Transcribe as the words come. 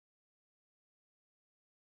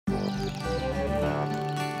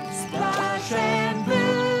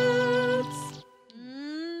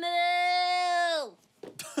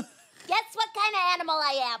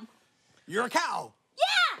You're a cow.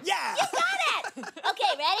 Yeah! Yeah! You got it!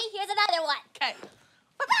 Okay, ready? Here's another one. Okay.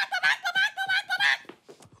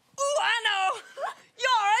 Ooh, I know.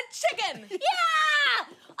 You're a chicken. Yeah!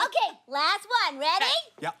 Okay, last one. Ready?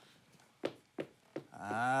 Yep.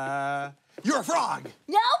 You're a frog.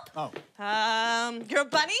 Nope. Oh. You're a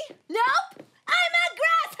bunny? Nope. I'm a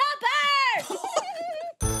grasshopper!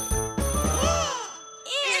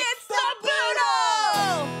 It's the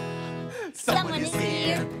poodle! Someone is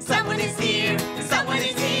here. Someone is here. Someone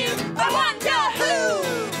is here. I wonder who.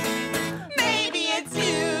 Maybe it's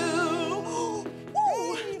you. Ooh.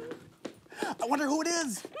 I wonder who it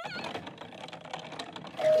is.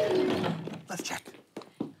 Let's check.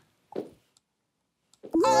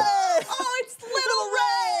 Oh, it's Little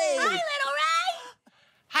Ray. Hi, Little Ray.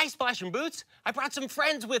 Hi, Splash and Boots. I brought some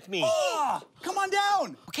friends with me. Oh, come on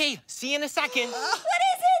down. Okay, see you in a second. What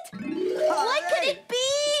is it? What could it be?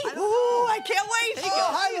 Ooh, I can't wait.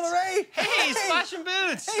 Hi, Little Ray. Hey, Splash and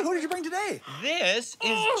Boots. Hey, who did you bring today? This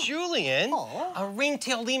is Julian, a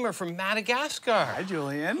ring-tailed lemur from Madagascar. Hi,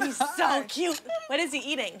 Julian. So cute. What is he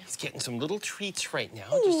eating? He's getting some little treats right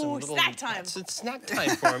now. Ooh, just some little snack time. It's snack time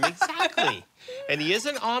for him, exactly. And he is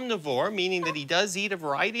an omnivore, meaning that he does eat a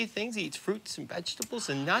variety of things. He eats fruits and vegetables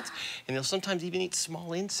and nuts, and he'll sometimes even eat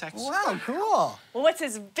small insects. Wow, cool. Well, what's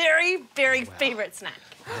his very, very favorite snack?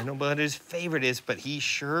 I don't know what his favorite is, but he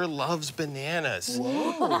sure loves bananas.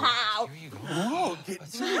 Wow. Here you go. Oh,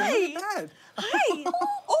 Hi. look at that. Hi.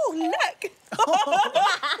 Oh, neck.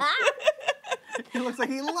 He looks like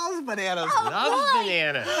he loves bananas. Loves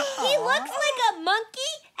bananas. He looks like a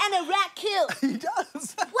monkey and a raccoon. He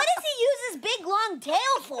does. What does he use his big long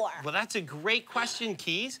tail for? Well, that's a great question,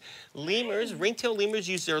 Keys. Lemurs, ring-tailed lemurs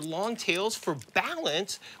use their long tails for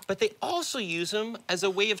balance, but they also use them as a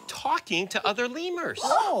way of talking to other lemurs.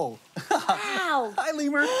 Oh. Wow. Hi,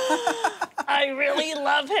 Lemur. I really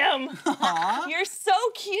love him. You're so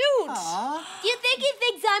cute. Do you think he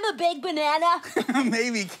thinks I'm a big banana?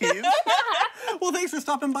 Maybe, Keith. Well, thanks for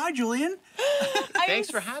stopping by, Julian. Thanks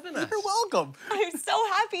for having us. You're welcome. I'm so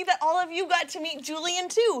happy that all of you got to meet Julian,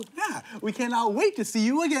 too. Yeah, we cannot wait to see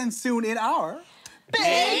you again soon in our...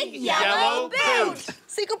 Big yellow boot.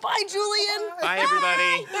 Say goodbye, Julian. Bye,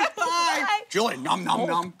 everybody. Bye. Julian, nom, nom,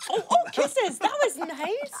 nom. Oh, kisses. That was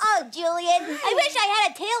nice. Oh, Julian, I wish I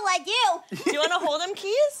had a tail like you. Do you want to hold him,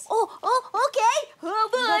 Keys? Oh, okay. Oh,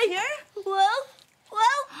 boy. Up here? Whoa.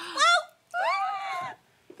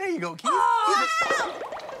 There you go, Keith.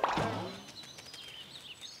 Whoa.